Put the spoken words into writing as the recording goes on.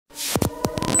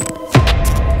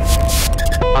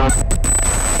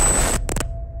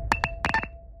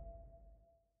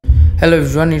Hello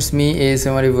everyone, it's me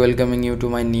asmarif welcoming you to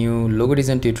my new logo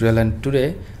design tutorial, and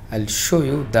today I'll show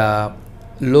you the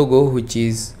logo which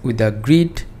is with a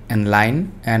grid and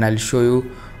line, and I'll show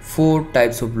you 4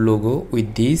 types of logo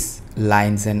with these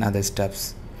lines and other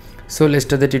stuffs. So let's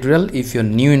start the tutorial. If you're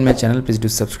new in my channel, please do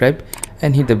subscribe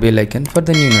and hit the bell icon for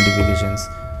the new notifications.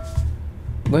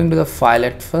 Going to the file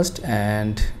at first,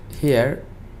 and here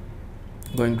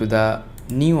going to the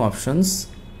new options,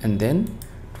 and then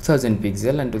 2000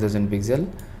 pixel and 2000 pixel,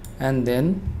 and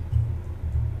then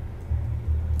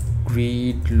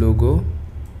grid logo,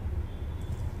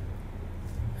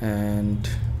 and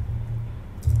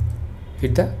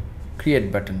hit the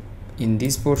create button. In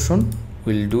this portion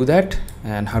we'll do that,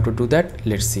 and how to do that,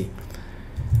 let's see.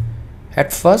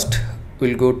 At first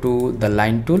we'll go to the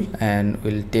line tool and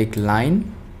we'll take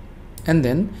line, and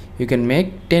then you can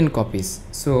make 10 copies.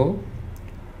 So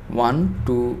 1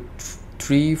 2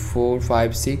 3 4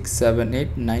 5 6 7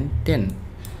 8 9 10.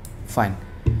 Fine.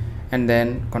 And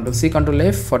then Ctrl C Ctrl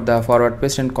F for the forward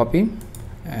paste and copy,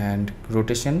 and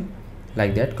rotation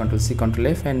like that. Ctrl C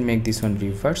Ctrl F and make this one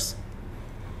reverse.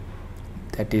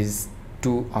 That is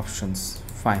 2 options.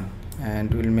 Fine.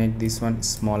 And we'll make this one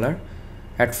smaller.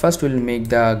 At first we'll make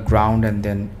the ground, and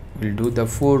then we'll do the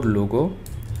 4 logo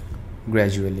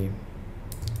gradually.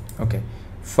 Okay,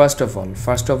 first of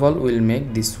all we'll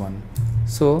make this one.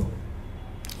 So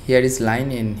here is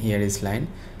line and here is line.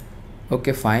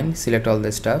 Okay, fine. Select all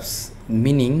the stuffs,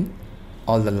 meaning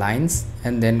all the lines,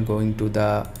 and then going to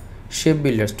the shape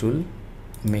builders tool,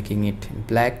 making it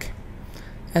black,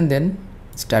 and then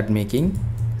start making.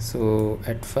 So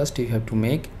at first you have to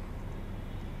make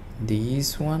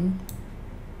this one.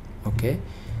 Okay,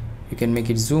 you can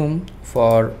make it zoom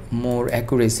for more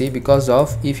accuracy, because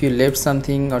of if you left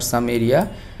something or some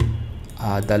area,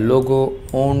 the logo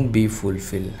won't be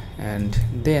fulfilled. And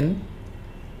then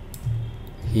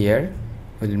here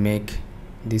we'll make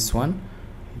this one,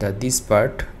 this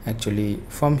part. Actually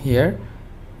from here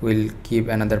we'll keep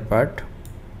another part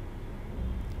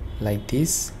like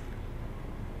this.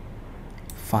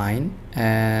 Fine.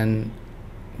 And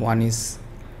one is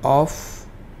off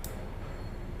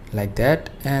like that,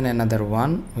 and another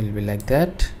one will be like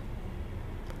that,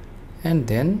 and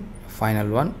then final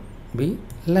one be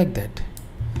like that.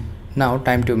 Now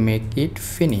time to make it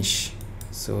finish.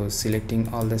 So selecting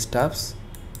all the stuffs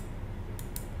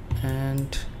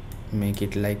and make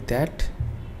it like that.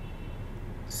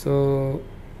 So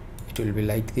it will be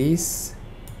like this,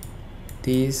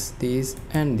 this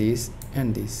and this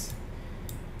and this.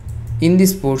 In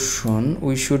this portion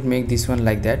we should make this one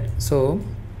like that. So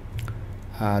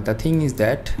the thing is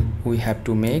that we have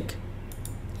to make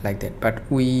like that, but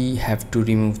we have to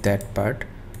remove that part.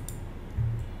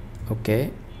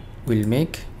 Okay, we'll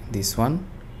make this one.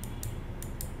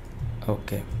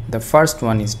 Okay, the first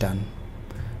one is done.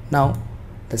 Now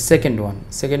the second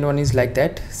one is like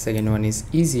that. Second one is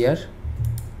easier.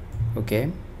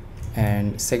 Okay,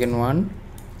 and second one,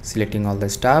 selecting all the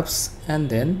stuffs, and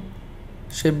then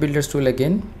shape builders tool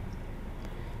again.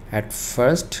 At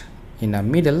first in the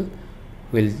middle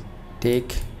we'll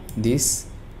take this.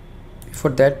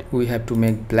 Before that we have to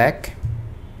make black,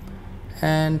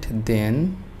 and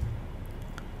then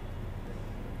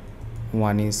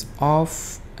one is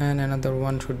off and another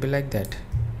one should be like that.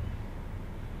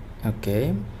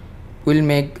 Okay, we'll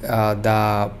make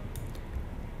the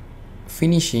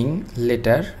finishing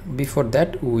later. Before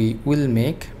that we will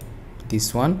make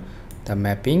this one, the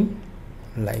mapping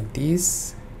like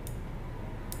this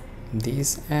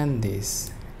and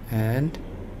this, and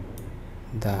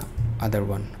the other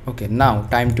one. Okay, now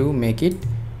time to make it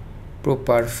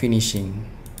proper finishing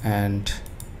and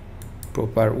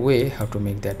proper way how to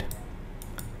make that.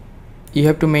 You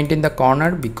have to maintain the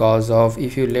corner, because of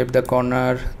if you left the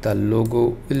corner, the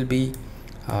logo will be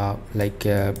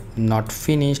not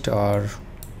finished or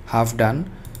half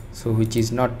done, so which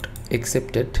is not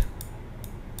accepted.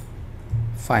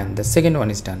 Fine, the second one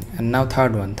is done, and now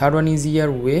third one is easier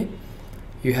way.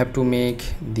 You have to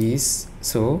make this.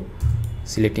 So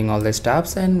selecting all the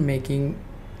stuffs and making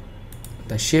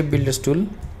the shape builders tool,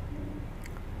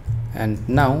 and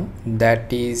now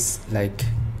that is like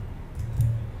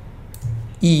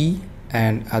E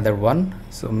and other one.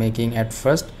 So making at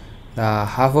first the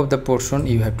half of the portion,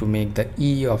 you have to make the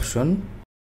E option.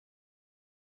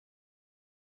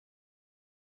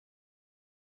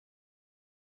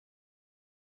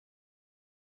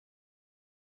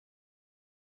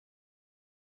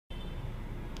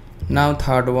 Now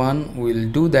third one will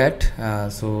do that.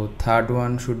 So third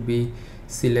one should be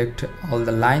select all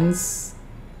the lines,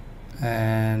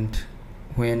 and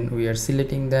when we are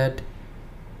selecting that,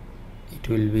 it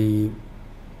will be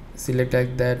select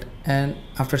like that, and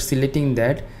after selecting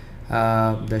that,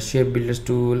 the shape builders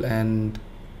tool, and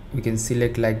we can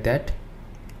select like that.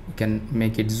 We can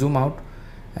make it zoom out,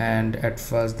 and at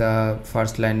first the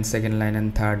first line, second line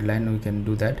and third line we can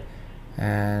do that,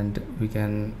 and we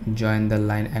can join the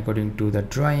line according to the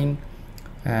drawing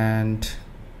and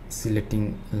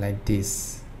selecting like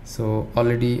this. So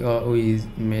already we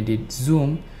made it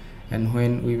zoom, and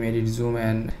when we made it zoom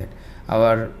and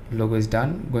our logo is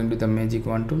done, going to the magic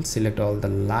wand tool, select all the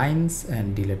lines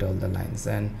and delete all the lines,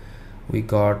 and we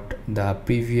got the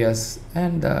previous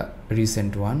and the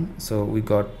recent one. So we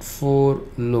got 4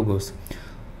 logos.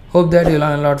 Hope that you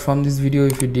learn a lot from this video.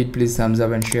 If you did, please thumbs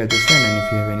up and share with your friend, and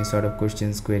if you have any sort of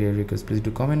questions, query or request, please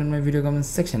do comment on my video comment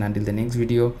section. Until the next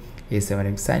video,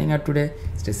 asmarif signing out today.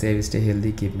 Stay safe, stay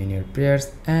healthy, keep me in your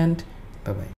prayers, and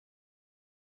bye bye.